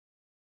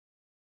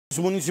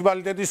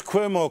მუნიციპალიტეტის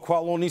ქვემო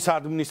ქვალონის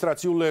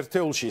ადმინისტრაციულ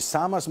ერთეულში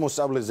 300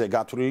 მოსწავლეზე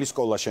გათვლილი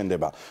სკოლა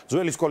შენდება.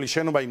 ძველი სკოლის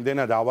შენობა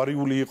იმდენად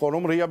ავარიული იყო,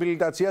 რომ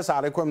რეაბილიტაციას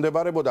არ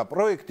ექვემდებარებოდა.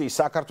 პროექტი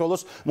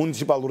საქართველოს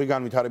მუნიციპალური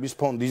განვითარების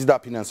ფონდის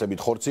დაფინანსებით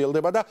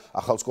ხორციელდება და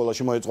ახალ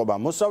სკოლაში მოეწყობა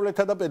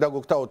მოსწავლეთა და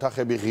პედაგოგთა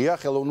ოთახები, ღია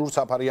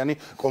ხელოვნურ-საფარიანი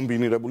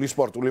კომბინირებული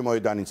სპორტული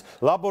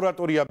მოედანიც,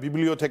 ლაბორატორია,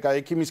 ბიბლიოთეკა,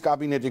 ექიმის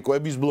კაბინეტი,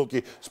 კვების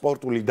ბლოკი,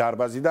 სპორტული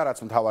დარბაზი და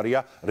რაც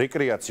მთავარია,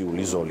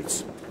 რეკრეაციული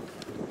ზოლიც.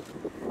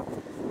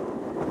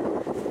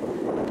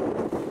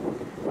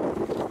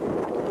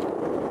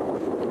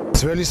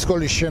 ძველი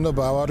სკოლის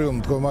შენობა ავარიულ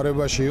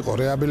მდგომარეობაში იყო,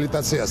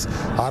 რეაბილიტაციას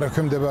არ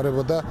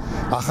ექვემდებარებოდა.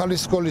 ახალი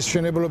სკოლის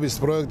მშენებლობის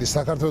პროექტი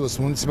საქართველოს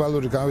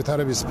მუნიციპალური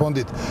განვითარების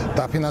ფონდით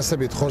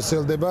დაფინანსებით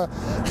ხორციელდება,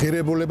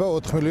 ღირებულება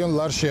 4 მილიონ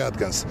ლარს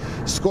შეადგენს.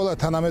 სკოლა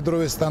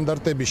თანამედროვე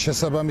სტანდარტების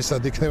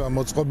შესაბამისად იქნება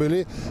მოწყობილი,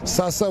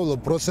 სასწავლო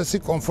პროცესი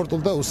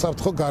კომფორტულ და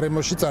უსაფრთხო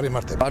გარემოში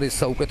წარიმართება. არის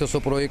საუკეთესო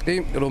პროექტი,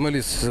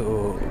 რომელიც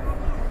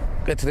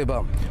კეთდება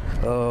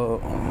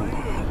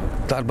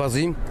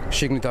დარბაზი,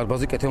 შიგნით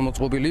დარბაზი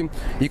კეთილმოწყობილი,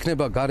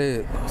 იქნება გარე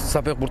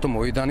საფეხბურთო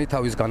მოედანი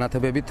თავის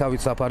განათებებით,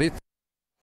 თავის საფარით.